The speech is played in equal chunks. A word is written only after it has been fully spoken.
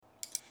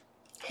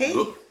Hey,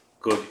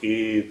 Good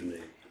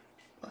evening.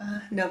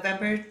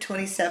 November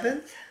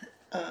 27th,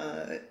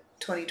 uh,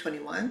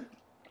 2021.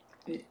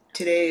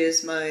 Today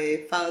is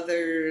my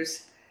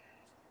father's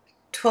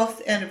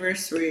 12th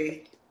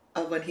anniversary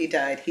of when he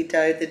died. He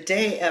died the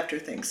day after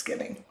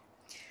Thanksgiving,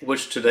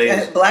 Which today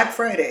is, Black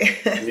Friday.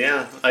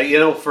 yeah,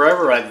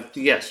 forever,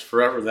 yes,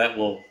 forever that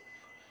will,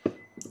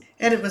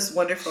 And it was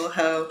wonderful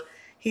how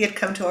he had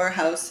come to our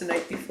house the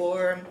night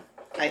before.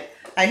 I,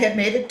 I had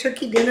made a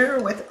turkey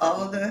dinner with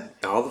all of the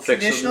all the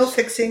traditional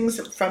fixings.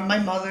 fixings from my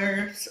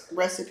mother's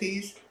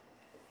recipes.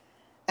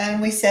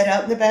 And we sat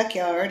out in the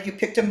backyard. He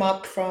picked him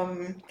up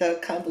from the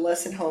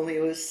convalescent home he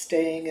was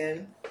staying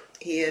in.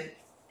 He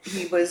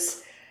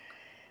was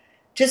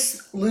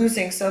just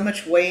losing so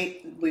much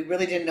weight. We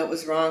really didn't know what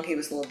was wrong. He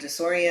was a little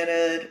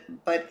disoriented,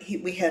 but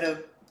we had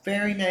a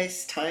very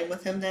nice time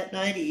with him that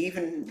night. He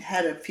even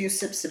had a few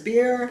sips of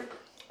beer,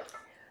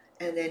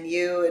 and then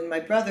you and my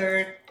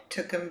brother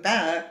took him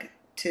back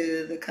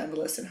to the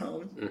convalescent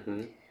home,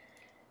 Hmm.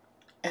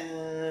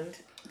 and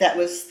that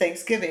was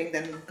Thanksgiving.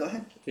 Then go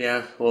ahead.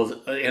 Yeah, well,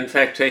 in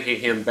fact, taking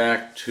him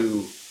back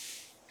to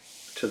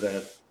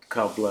that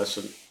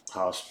convalescent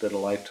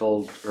hospital, I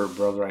told her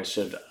brother, I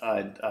said,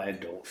 I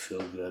don't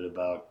feel good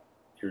about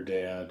your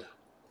dad.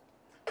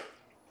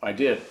 I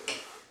did.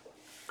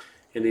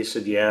 And he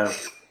said, yeah.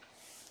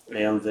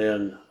 And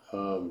then,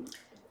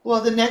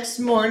 Well, the next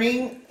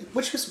morning,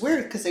 which was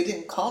weird because they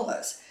didn't call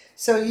us.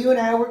 So you and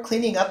I were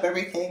cleaning up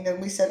everything,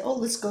 and we said, "Oh,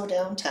 let's go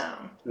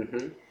downtown."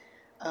 hmm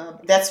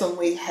That's when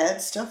we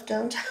had stuff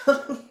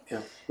downtown.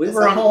 yeah, we It's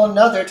were a on, whole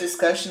nother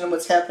discussion of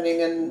what's happening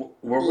in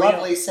were we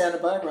lovely Santa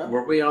Barbara.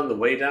 were we on the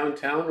way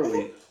downtown or we,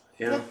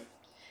 yeah. Yeah,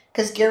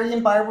 because Gary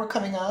and Barb were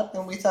coming up,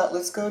 and we thought,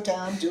 let's go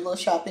down, do a little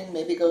shopping,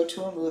 maybe go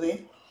to a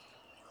movie.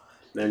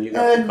 Then you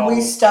got the And we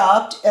call.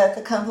 stopped at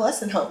the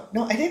convalescent home.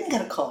 No, I didn't get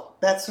a call.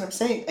 That's what I'm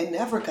saying. I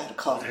never got a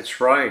call.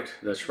 That's right.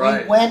 That's We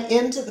right. went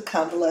into the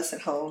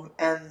convalescent home,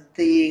 and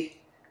the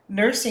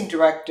nursing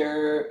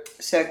director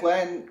said,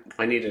 Gwen,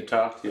 I need to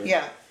talk to you.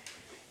 yeah.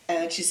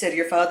 And she said,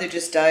 your father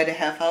just died a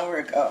half hour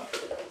ago.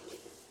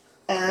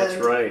 And That's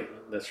right.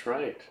 That's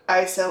right.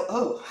 I said,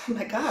 oh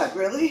my God,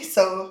 really?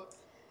 So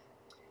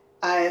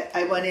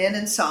I went in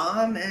and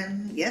saw him,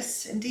 and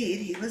yes, indeed,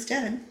 he was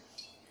dead.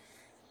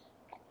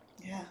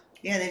 Yeah.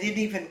 Yeah, they didn't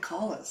even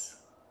call us.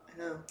 I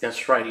know.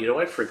 That's right. You know,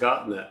 I'd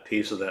forgotten that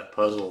piece of that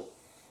puzzle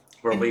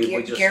where And we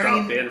just Gary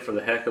stopped and in for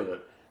the heck of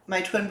it.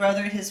 my twin brother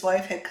and his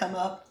wife had come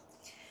up,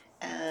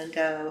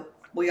 and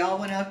we all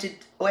went out to.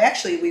 Well,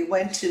 actually, we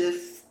went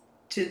to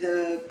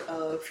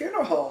the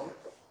funeral home,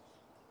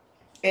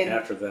 and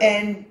After that.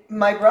 and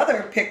my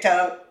brother picked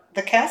out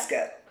the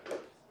casket.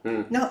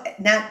 Hmm. No,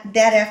 not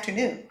that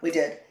afternoon. We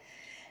did,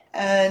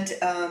 and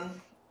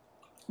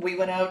we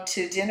went out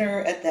to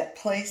dinner at that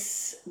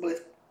place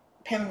with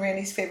Pam and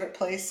Randy's favorite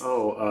place.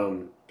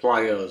 Oh,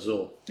 Playa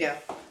Azul. Yeah,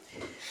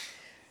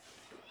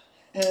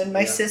 and my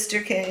Yeah.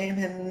 sister came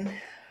and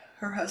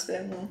her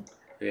husband.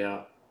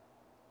 Yeah.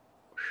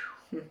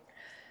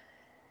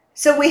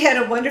 So we had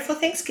a wonderful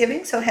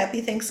Thanksgiving. So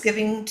happy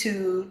Thanksgiving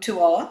to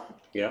all.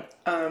 Yeah.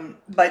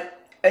 But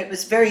it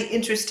was very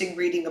interesting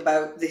reading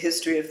about the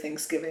history of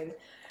Thanksgiving.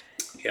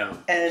 Yeah.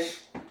 And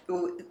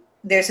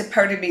there's a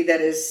part of me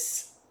that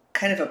is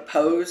kind of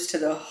opposed to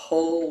the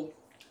whole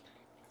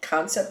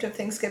concept of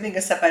Thanksgiving,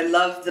 except I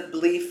love the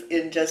belief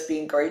in just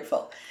being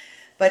grateful.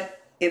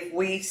 But if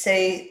we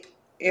say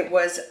it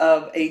was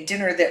of a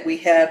dinner that we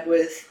had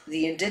with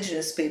the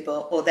indigenous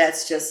people, well,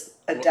 that's just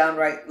a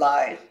downright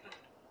lie.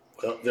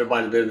 Well, there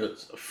might have been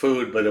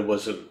food, but it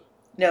wasn't.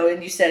 No,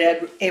 and you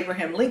said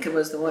Abraham Lincoln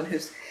was the one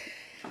who's.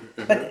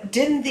 But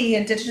didn't the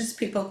indigenous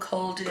people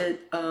called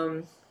it?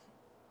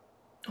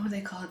 What do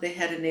they call it? They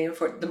had a name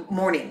for it. The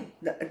morning,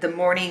 the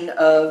morning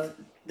of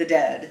the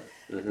dead.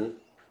 Mm-hmm.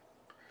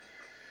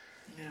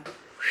 Yeah.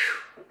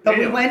 But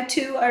we Yeah. went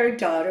to our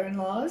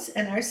daughter-in-laws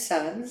and our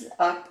sons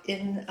up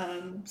in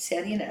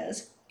San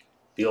Ynez.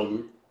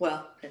 Gildan.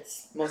 Well,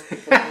 it's most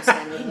people know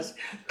San Ynez.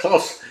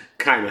 Close,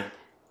 kind of.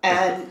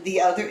 And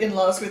the other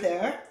in-laws were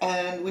there,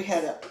 and we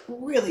had a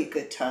really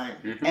good time.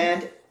 Mhm.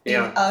 And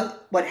Yeah.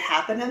 what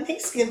happened on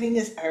Thanksgiving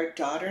is our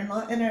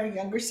daughter-in-law and our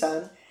younger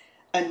son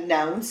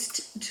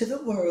announced to the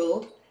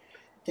world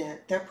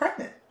that they're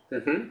pregnant.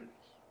 Mm-hmm.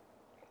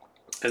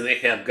 And they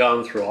have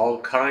gone through all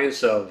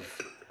kinds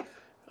of.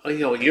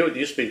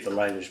 You speak the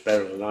language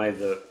better than I.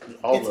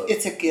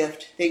 It's a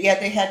gift. They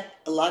had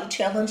a lot of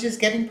challenges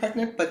getting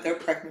pregnant, but they're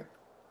pregnant,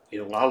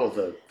 all of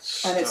the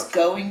and it's stuff.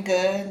 going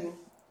good.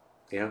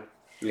 Yeah.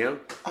 Yeah.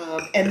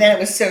 And then it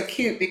was so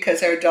cute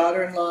because our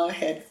daughter-in-law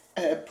had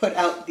put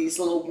out these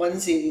little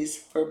onesies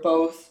for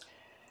both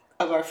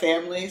of our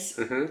families.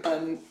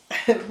 Mm-hmm.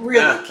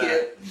 Really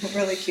cute,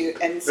 really cute,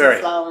 and some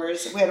Very.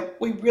 flowers.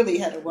 We really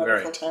had a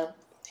wonderful time.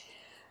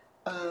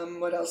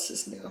 What else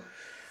is new?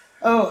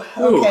 Oh,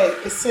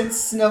 okay.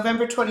 Since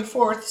November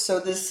 24th, so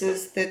this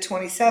is the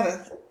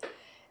 27th,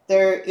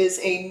 there is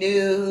a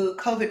new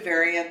COVID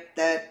variant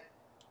that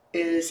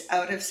is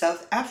out of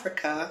South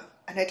Africa,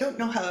 and I don't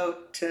know how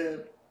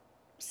to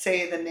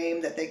say the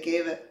name that they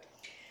gave it.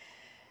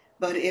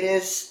 but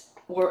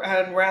we're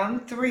on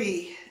round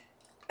 3,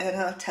 and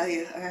I'll tell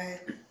you,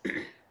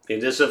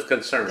 It is of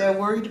concern. they're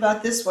worried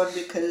about this one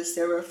because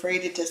they're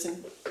afraid it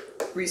doesn't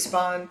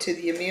respond to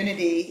the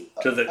immunity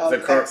To the of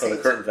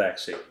vaccines. current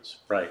vaccines,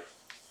 right?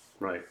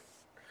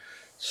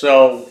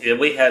 So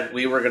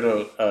we were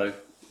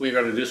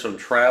gonna do some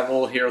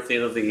travel here at the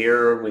end of the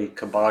year, and we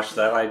kiboshed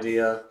that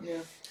idea.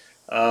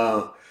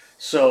 Yeah.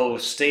 So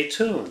stay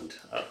tuned,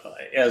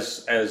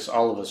 as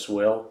all of us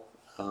will.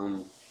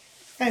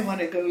 I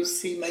want to go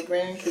see my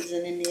grandkids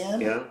in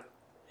Indiana.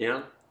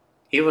 Yeah.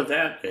 Even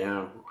that,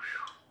 yeah.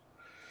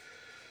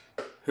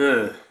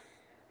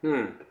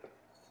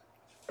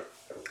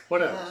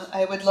 What else?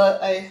 I would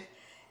love.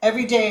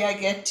 Every day I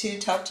get to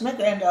talk to my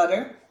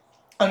granddaughter,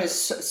 and it's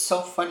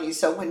so funny.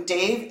 So when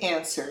Dave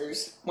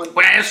answers, when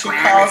Where's she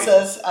Grammy? calls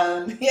us,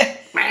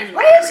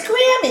 where's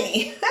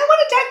Grammy? I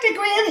want to talk to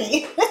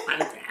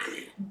Grammy.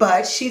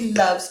 But she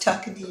loves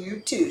talking to you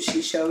too.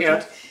 She shows Yeah.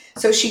 it.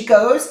 So she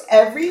goes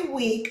every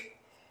week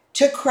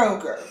to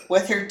Kroger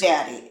with her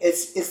daddy.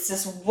 It's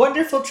this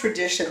wonderful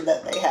tradition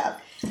that they have,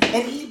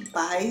 and he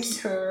buys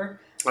her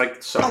Like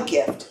a some,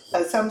 gift,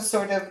 some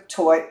sort of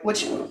toy.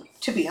 Which,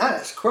 to be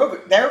honest,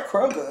 they're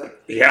Kroger.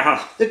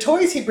 yeah. The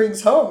toys he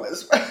brings home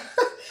is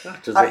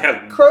Do they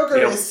have Kroger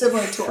you know, is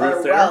similar to fruit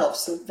our there?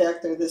 Ralphs. In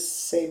fact, they're the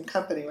same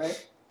company,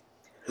 right?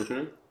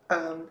 Mhm.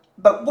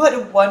 But what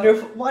a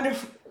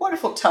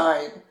wonderful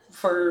time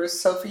for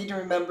Sophie to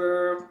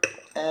remember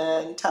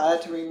and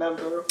Todd to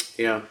remember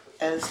Yeah.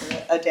 as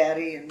a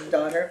daddy and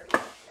daughter.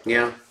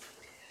 Yeah.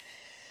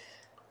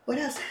 What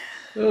else?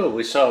 Oh,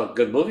 we saw a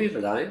good movie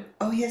tonight.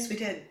 Oh yes, we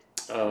did.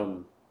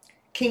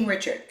 King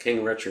Richard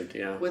King Richard,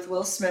 yeah. with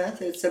Will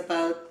Smith. It's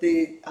about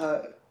the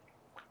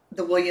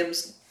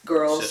Williams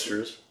girls,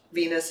 Sisters.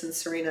 Venus and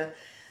Serena.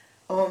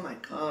 Oh my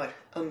God,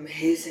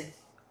 amazing.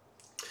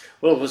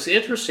 Well, it was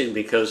interesting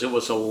because it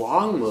was a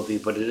long movie,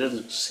 but it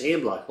didn't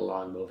seem like a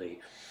long movie.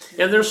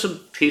 And there's some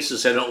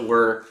pieces in it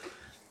where,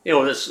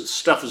 this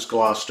stuff is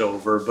glossed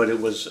over, but it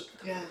was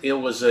Yeah.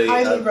 a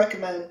Highly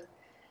recommend.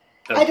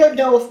 I don't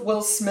know if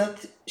Will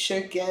Smith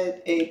should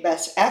get a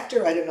Best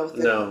Actor. I don't know.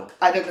 No.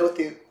 I don't know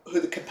who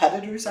the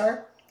competitors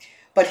are,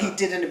 but he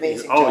did an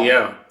amazing Oh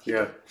job.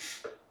 yeah.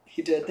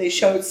 He did. They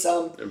showed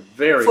some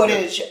Very good.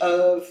 footage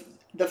of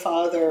the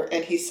father,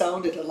 and he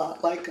sounded a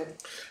lot like him.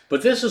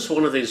 But this is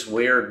one of these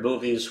weird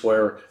movies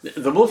where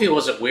the movie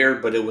wasn't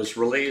weird, but it was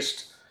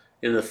released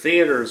in the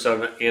theaters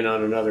and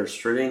on another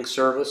streaming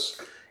service.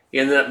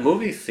 In that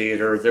movie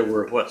theater, there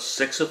were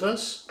 6 of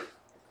us?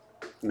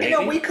 Maybe.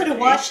 We could have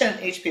watched it on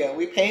HBO.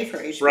 We pay for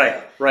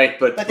HBO. Right,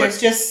 but there's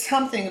just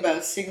something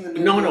about seeing the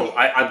movie. no,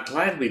 I'm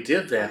glad we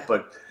did that.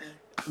 But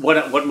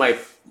what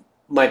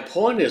my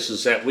point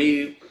is that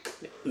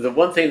the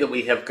one thing that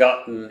we have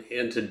gotten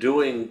into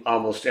doing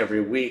almost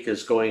every week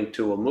is going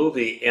to a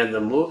movie, and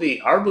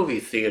our movie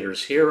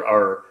theaters here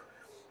are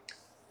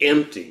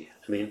empty.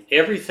 I mean,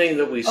 everything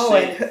that we see. Oh,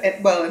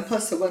 and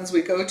plus the ones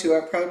we go to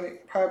are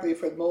probably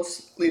for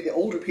mostly the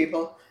older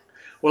people.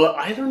 Well,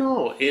 I don't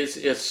know. It's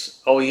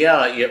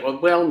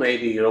well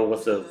maybe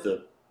with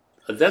the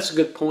that's a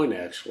good point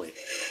actually.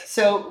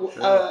 So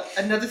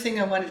another thing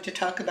I wanted to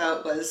talk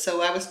about was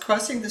I was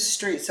crossing the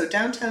street. So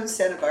downtown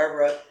Santa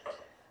Barbara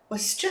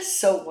was just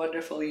so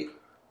wonderful.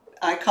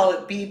 I call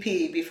it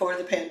BP, before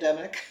the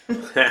pandemic.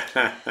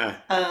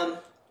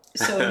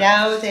 So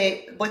now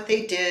what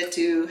they did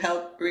to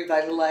help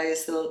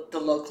revitalize the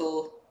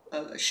local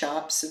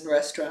shops and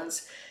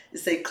restaurants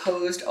is they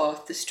closed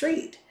off the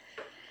street.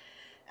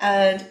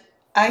 And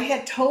I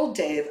had told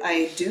Dave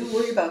I do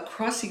worry about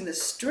crossing the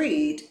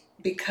street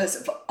because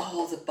of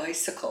all the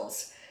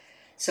bicycles.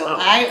 So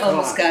I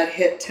almost got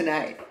hit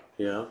tonight.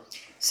 Yeah.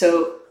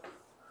 So,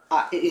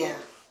 yeah.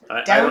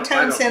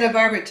 Downtown Santa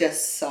Barbara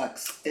just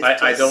sucks.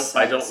 I just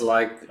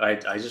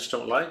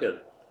don't like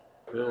it.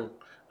 Yeah.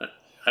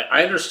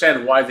 I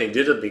understand why they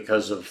did it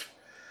because of,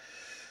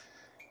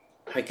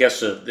 I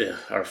guess,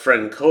 our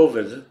friend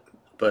COVID,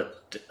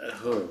 but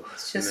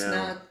it's just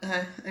not.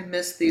 I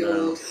miss the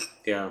old.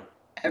 Yeah.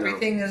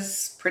 Everything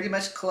is pretty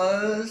much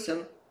closed,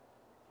 and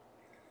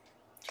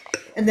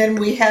then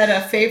we had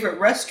a favorite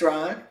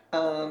restaurant,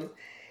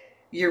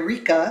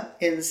 Eureka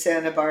in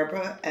Santa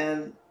Barbara,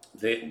 and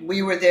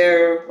we were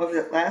there. What was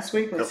it, last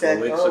week? We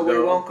said, we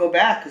won't go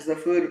back because the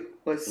food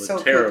was so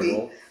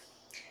terrible.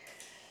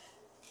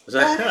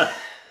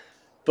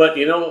 But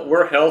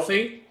we're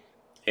healthy,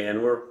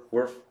 and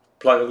we're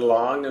plugging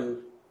along,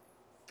 and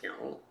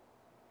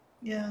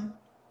Yeah.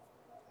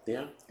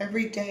 Yeah.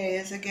 Every day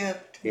is a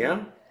gift.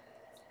 Yeah.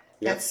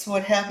 That's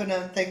what happened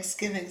on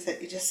Thanksgiving,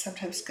 that you just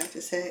sometimes got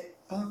to say,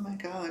 oh my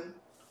God.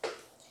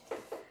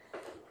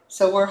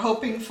 So we're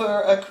hoping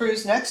for a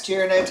cruise next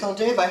year, and I told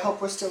Dave I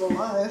hope we're still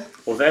alive.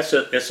 Well,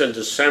 it's in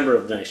December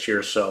of next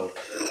year, so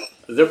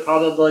there'll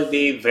probably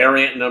be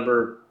variant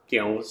number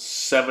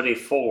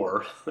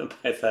 74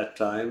 by that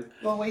time.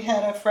 Well, we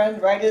had a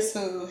friend write us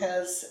who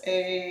has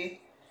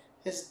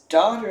his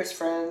daughter's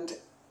friend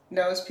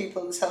knows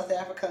people in South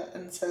Africa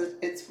and says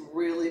it's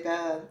really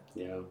bad.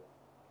 Yeah.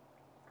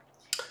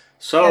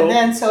 So, And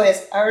then, so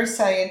as our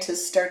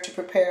scientists start to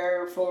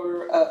prepare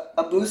for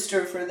a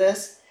booster for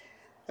this,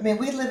 I mean,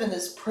 we live in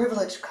this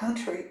privileged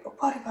country,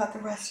 but what about the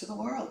rest of the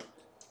world?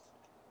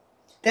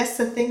 That's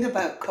the thing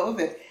about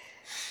COVID.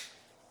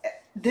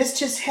 This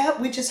just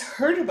we just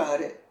heard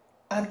about it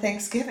on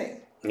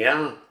Thanksgiving.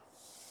 yeah,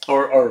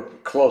 or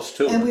close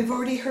to And it. we've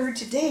already heard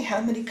today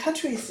how many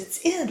countries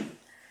it's in.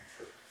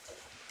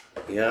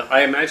 Yeah,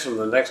 I imagine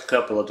the next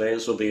couple of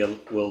days will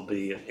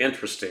be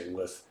interesting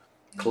with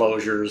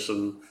closures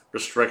and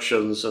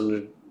restrictions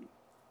and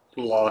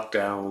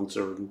lockdowns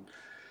or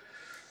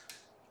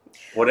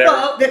whatever.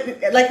 Well,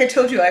 like I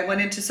told you, I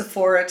went into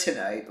Sephora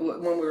tonight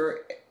when we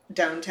were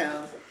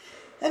downtown.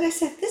 And I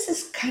said, this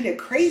is kind of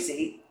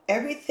crazy.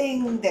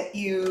 Everything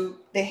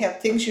they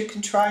have things you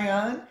can try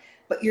on,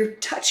 but you're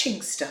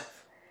touching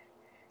stuff.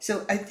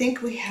 So I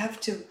think we have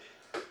to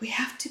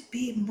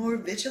be more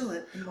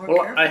vigilant and more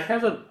Well,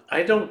 careful.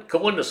 I don't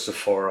go into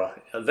Sephora.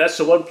 That's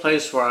the one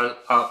place where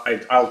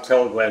I'll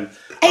tell Gwen,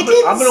 I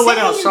didn't I'm going to wait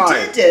say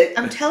outside. you did it.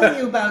 I'm telling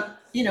you about,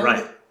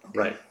 Right,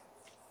 right.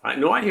 I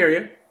know, I hear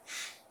you.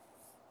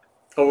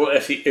 Or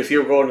if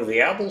you're going to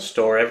the Apple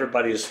store,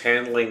 everybody's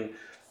handling,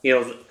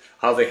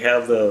 how they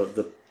have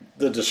the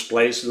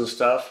displays and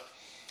stuff.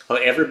 How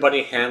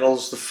everybody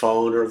handles the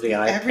phone or the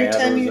iPad. Every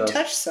time or you the,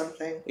 touch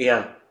something.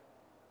 Yeah,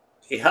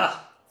 yeah.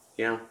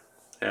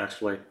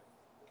 Actually,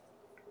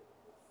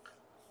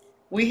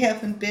 We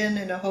haven't been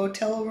in a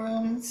hotel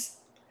room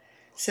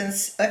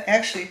since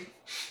actually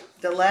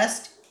the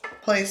last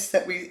place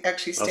that we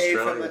actually stayed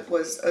from Australia. it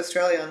was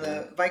Australia on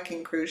the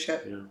Viking cruise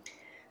ship. Yeah.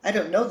 I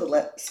don't know the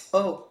last.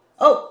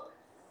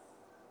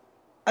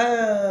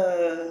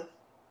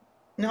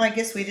 No, I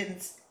guess we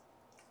didn't.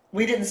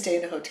 We didn't stay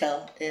in a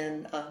hotel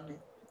in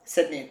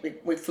Sydney.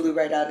 We flew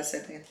right out of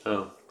Sydney.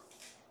 Oh,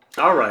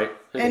 all right.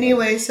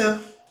 Anyway, so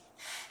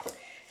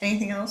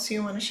anything else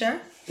you want to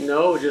share?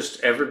 No,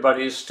 just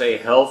everybody stay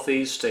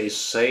healthy, stay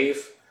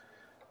safe,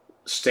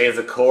 stay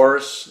the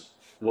course.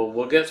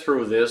 We'll get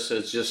through this.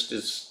 It's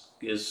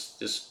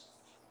just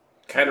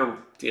kind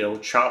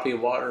of choppy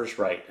waters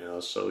right now.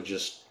 So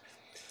just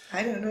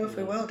I don't know if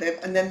we will, Dave.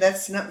 And then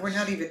we're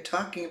not even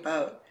talking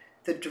about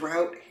the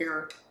drought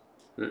here.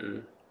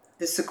 mm-mm,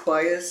 The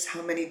sequoias,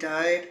 how many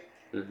died?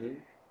 mm-hmm.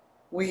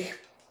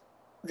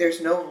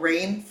 There's no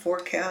rain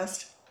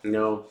forecast.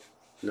 No,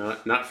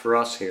 not for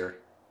us here.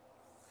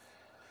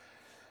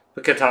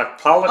 We could talk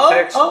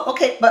politics.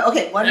 Okay, but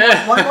okay, one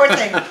more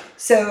thing.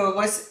 So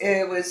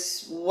it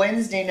was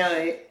Wednesday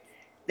night.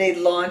 They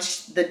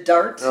launched the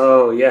DART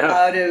Oh yeah.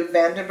 out of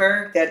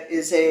Vandenberg. That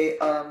is a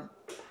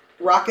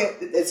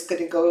rocket that's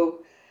going to go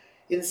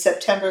in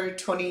September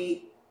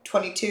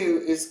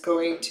 2022. Is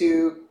going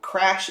to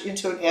crash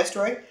into an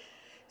asteroid.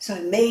 So I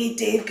made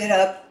Dave get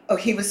up. Oh,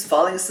 he was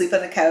falling asleep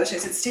on the couch. I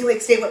said, "Stay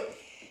awake, stay awake."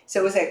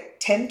 So it was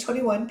at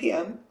 10:21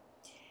 p.m.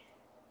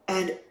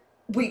 and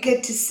we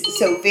get to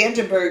so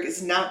Vandenberg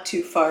is not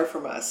too far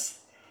from us,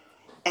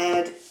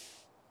 and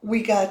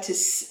we got to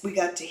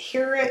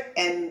hear it,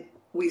 and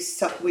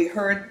we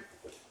heard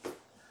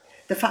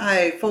the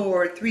 5,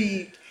 4,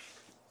 3,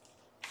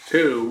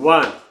 2,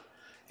 1,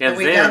 and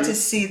we then got to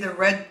see the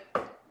red.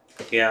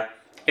 yeah.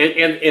 And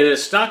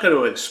it's not going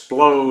to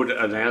explode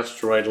an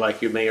asteroid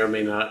like you may or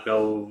may not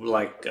know,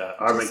 like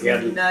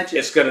Armageddon. nudge it.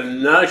 It's going to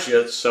nudge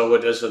it so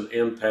it doesn't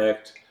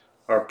impact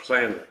our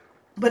planet.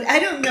 But I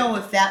don't know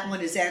if that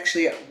one is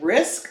actually at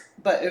risk,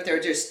 but if they're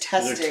just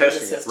testing, They're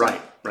testing the it. system.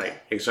 Right,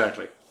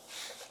 exactly.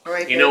 All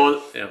right. You know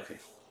what? Okay.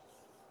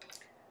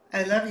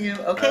 I love you.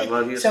 Okay. I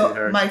love you, so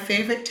sweetheart. my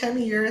favorite time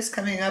of year is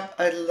coming up.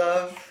 I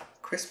love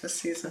Christmas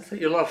I season. thought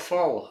you love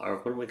fall. Or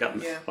when we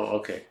got. Yeah. Oh,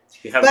 okay.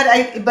 You have.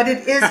 But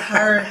it is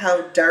hard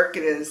how dark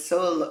it is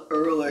so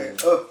early.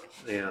 Oh.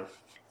 Yeah.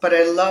 But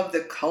I love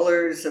the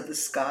colors of the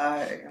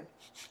sky.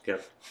 Yeah.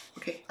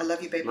 Okay, I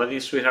love you, baby. Love you,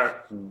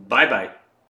 sweetheart. Bye bye.